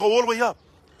Go all the way up.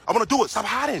 I want to do it. Stop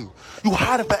hiding. You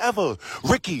hiding forever.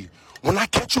 Ricky, when I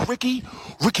catch you, Ricky,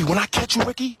 when I catch you,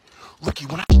 Ricky,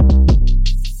 when I...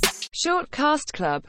 Short Cast Club.